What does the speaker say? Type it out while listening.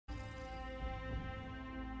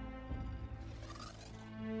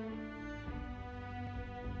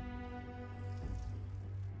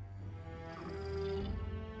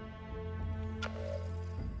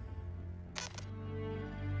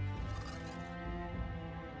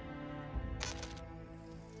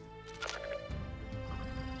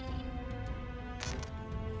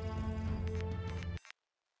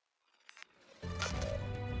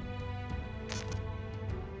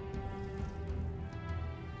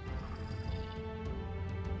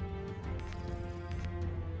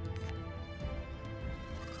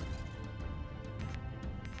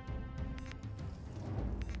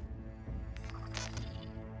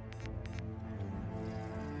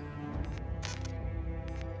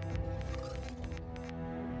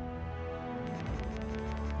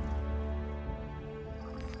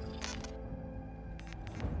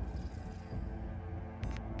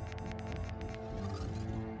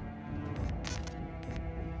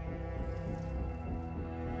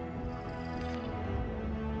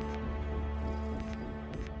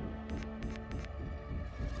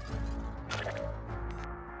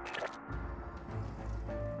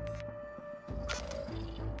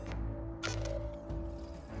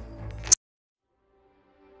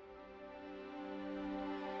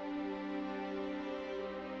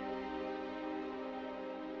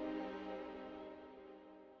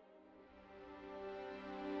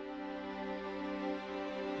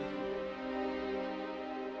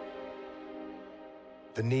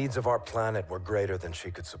The needs of our planet were greater than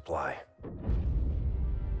she could supply.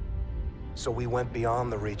 So we went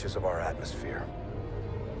beyond the reaches of our atmosphere.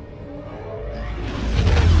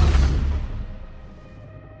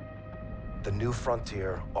 The new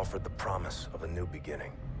frontier offered the promise of a new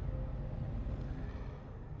beginning.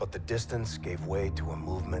 But the distance gave way to a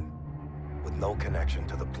movement with no connection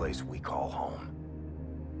to the place we call home.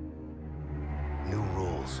 New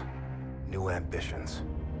rules, new ambitions,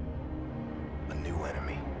 a new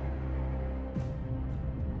enemy.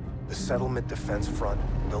 The Settlement Defense Front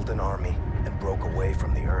built an army and broke away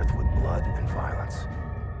from the Earth with blood and violence.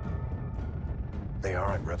 They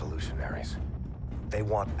aren't revolutionaries. They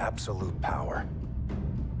want absolute power.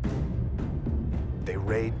 They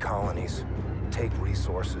raid colonies, take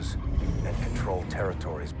resources, and control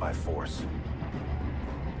territories by force.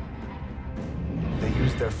 They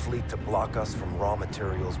use their fleet to block us from raw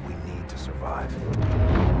materials we need to survive.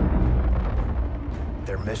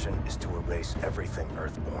 Their mission is to erase everything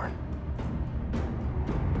Earthborn.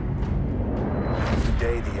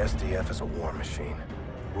 Today, the SDF is a war machine,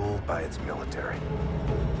 ruled by its military.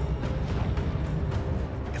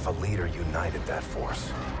 If a leader united that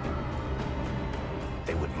force,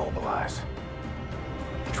 they would mobilize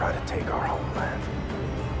and try to take our homeland.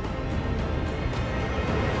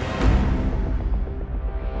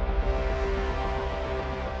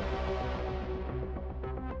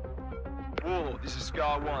 Warlord, this is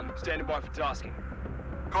Scar 1, standing by for tasking.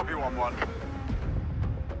 Copy 1-1.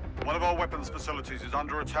 One of our weapons facilities is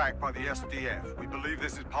under attack by the SDF. We believe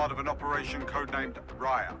this is part of an operation codenamed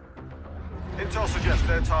Raya. Intel suggests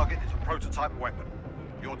their target is a prototype weapon.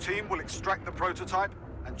 Your team will extract the prototype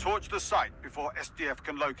and torch the site before SDF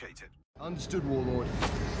can locate it. Understood, Warlord.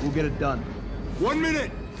 We'll get it done. 1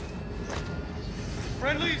 minute!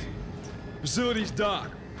 Friendlies? Facility's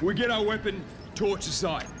dark. We get our weapon, torch the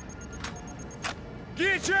site.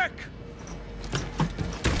 Gear check!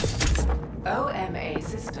 OMA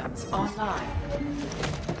systems online.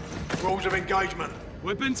 Rules of engagement.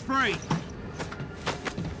 Weapons free.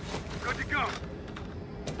 Good to go.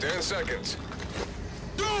 10 seconds.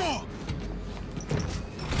 Door!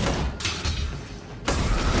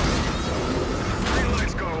 Green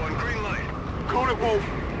light's got one, green light. Call it, Wolf.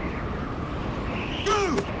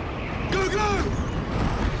 Go! Go, go!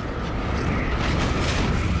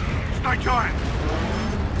 Stay tight!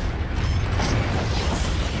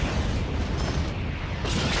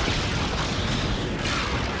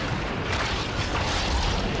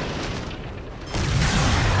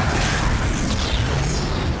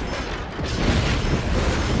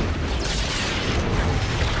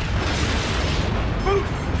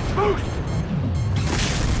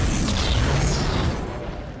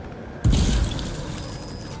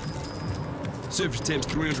 Surface temp's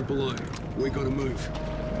 300 below. We gotta move.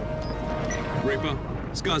 Reaper,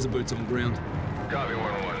 Scar's the boots on ground. Copy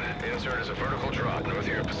 1-1. Insert is a vertical drop north of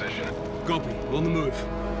your position. Copy. On the move.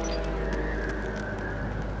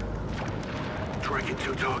 Tracking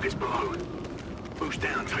 2 targets below. Boost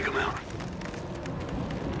down, take them out.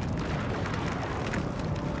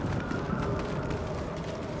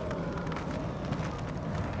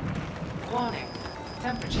 Warning.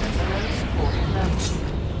 Temperature below supported level.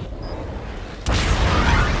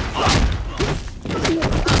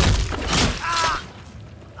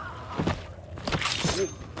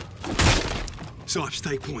 Snipe,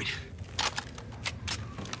 stay point.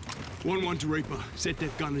 1-1 to Reaper. Set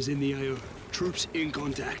def gunners in the AO. Troops in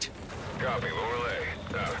contact. Copy, we'll relay.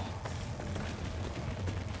 Out.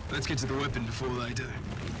 Let's get to the weapon before they do.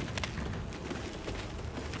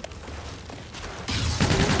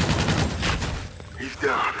 He's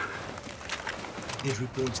down. Entry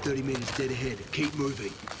point's 30 meters dead ahead. Keep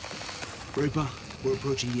moving. Reaper, we're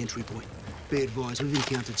approaching the entry point. Be advised, we've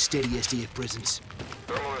encountered steady SDF presence.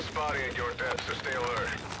 Thermal is spotting at your depth, so stay alert.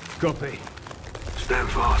 Copy. Stand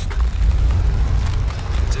fast.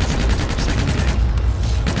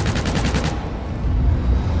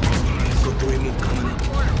 Got 3 more coming in.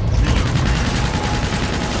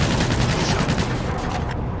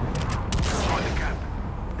 Find the gap.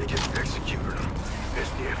 They just executed them.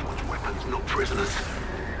 SDF wants weapons, not prisoners.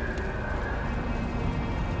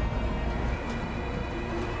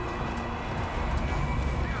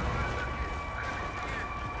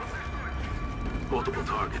 Multiple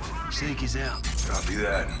targets. Seek is out. Copy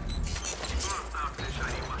that.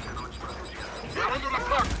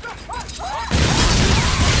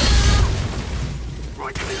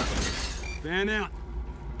 Right clear. Fan out.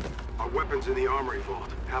 Our weapons in the armory vault.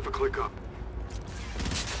 Half a click up.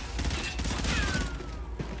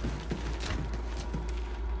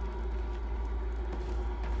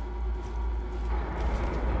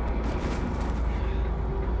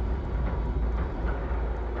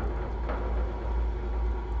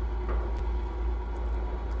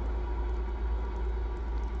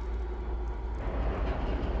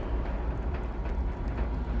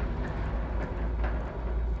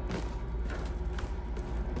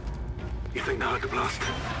 You think they heard the blast?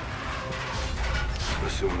 I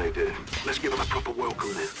assume they did. Let's give them a proper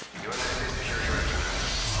welcome then.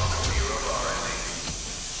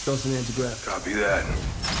 Dawson hands a grab. Copy that.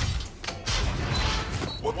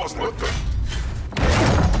 What was that?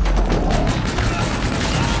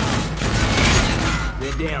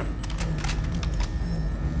 They're down.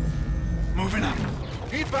 Moving up.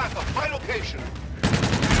 Need backup. High location.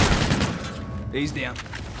 He's down.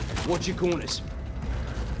 Watch your corners.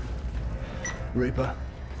 Reaper,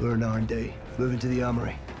 we're in R&D. Moving to the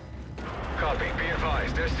armory. Copy. Be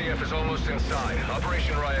advised. SDF is almost inside.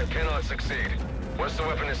 Operation Riot cannot succeed. Once the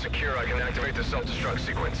weapon is secure, I can activate the self-destruct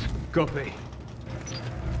sequence. Copy.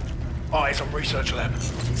 Eyes on research lab.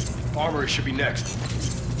 Armory should be next.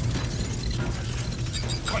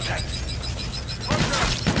 Contact.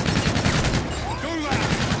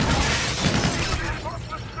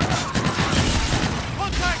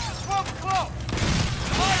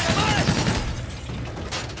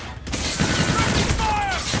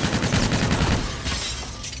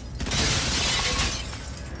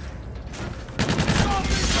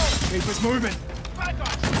 Keep us moving.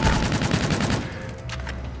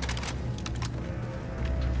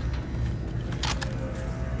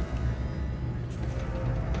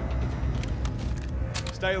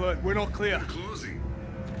 Stay alert. We're not clear. Closing.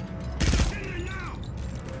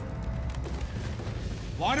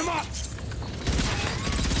 Line them up.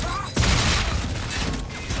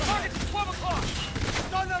 Target's 12 o'clock.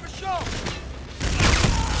 Don't have a show.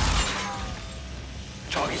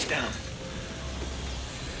 Target's down.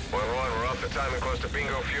 1-1, we're off the time and close to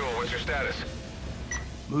bingo fuel. What's your status?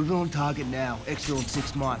 Moving on target now. Extra on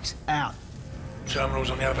 6 mics. Out. Terminal's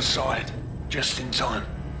on the other side. Just in time.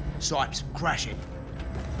 Sipes, crash it.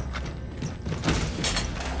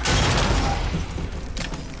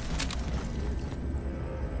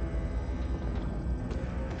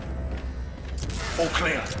 All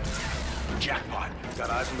clear. Jackpot. Got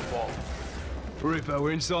eyes on the ball. Reaper,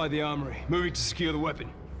 we're inside the armory. Moving to secure the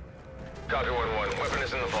weapon. Copy 1-1. Weapon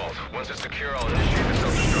is in the vault. Once it's secure, I'll initiate the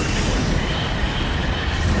self-destruct sequence.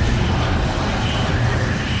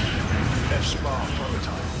 F-Spar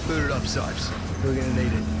prototype. Boot it up, Sipes. We're gonna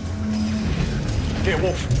need it. Here,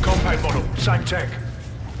 Wolf. Compact model. Same tech.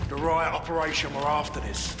 The Riot operation, we're after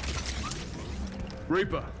this.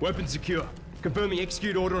 Reaper, weapon secure. Confirming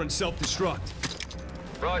execute order and self-destruct.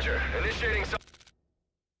 Roger. Initiating self...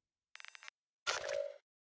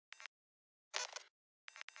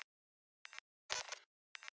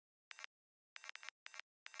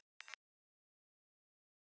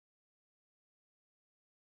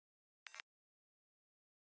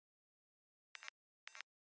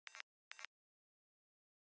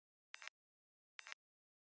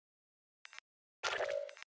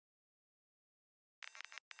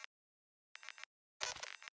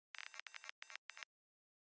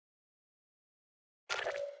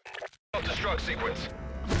 Self-destruct sequence.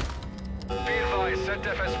 Be advised,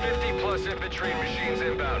 SETDEF has 50 plus infantry and machines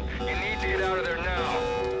inbound. You need to get out of there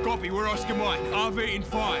now. Copy, we're Oscar Mike. RV in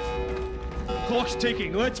 5. Clock's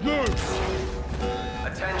ticking, let's move!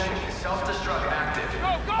 Attention, self-destruct active.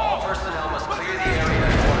 Go, go! All personnel must clear the area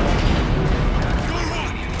at once.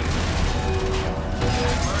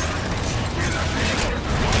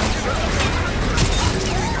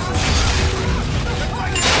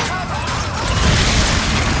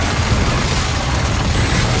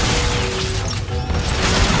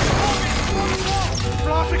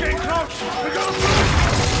 Blast again, close! We gotta move!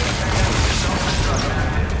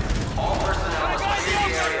 All personnel must clear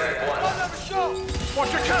the area at once. Don't have a show.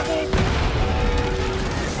 Watch your catwalk!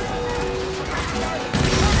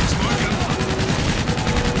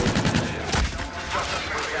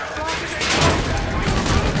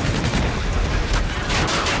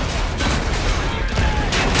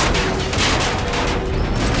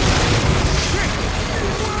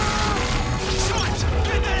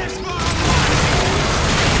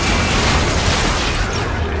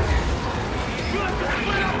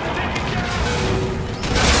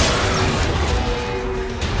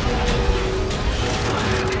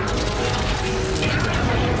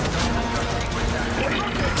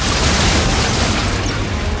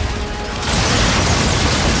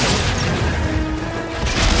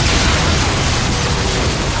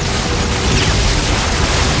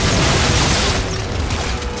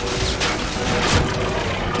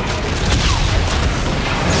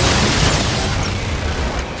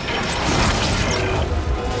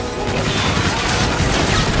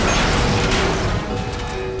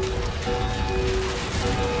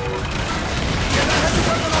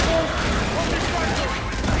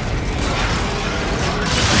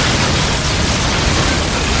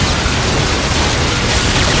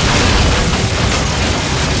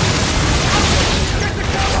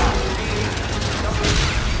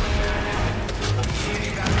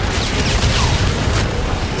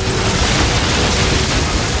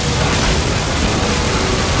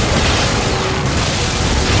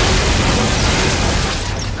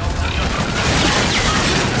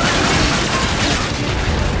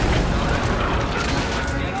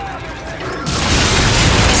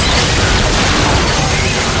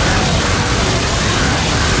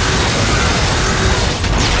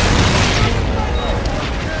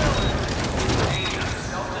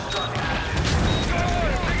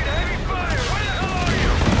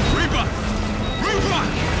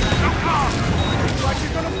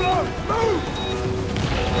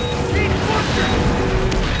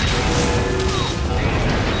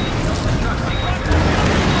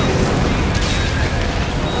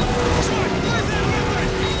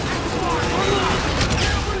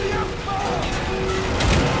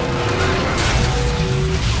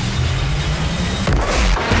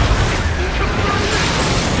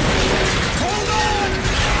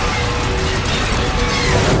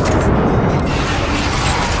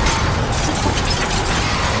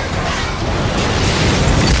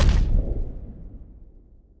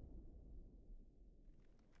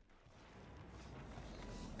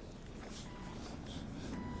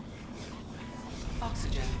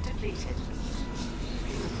 defeated.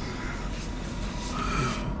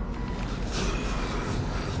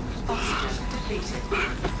 Oxygen depleted.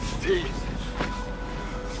 T.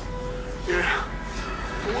 Yeah.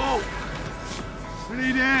 Hello? I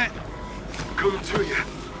need that. Coming to you.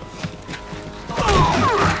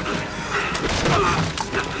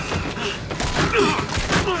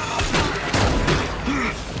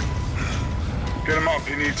 Get him up,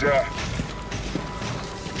 he needs that.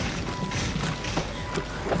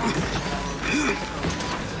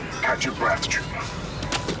 Catch your breath, trooper.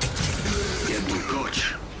 Captain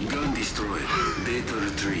Koch, gun destroyed, data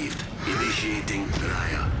retrieved, initiating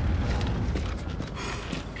Raya.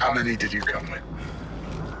 How many did you come with?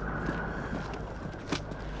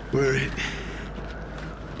 We're it.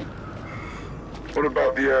 What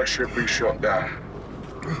about the airship we shot down?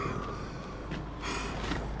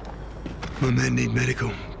 My men need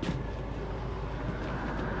medical.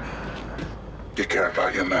 You care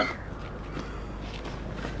about your men.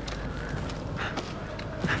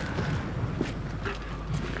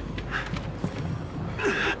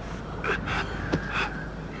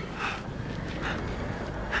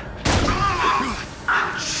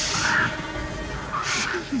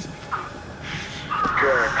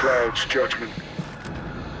 Care clouds judgment.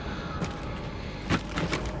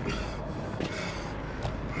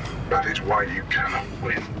 That is why you cannot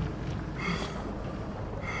win.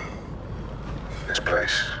 This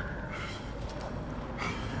place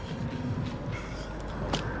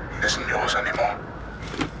isn't yours anymore.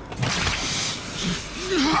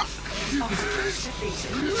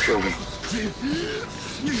 Kill them.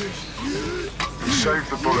 Save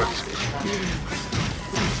the bullets.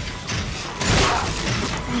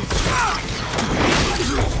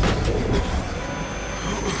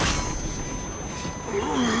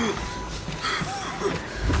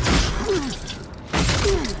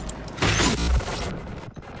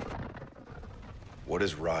 What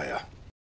is Raya?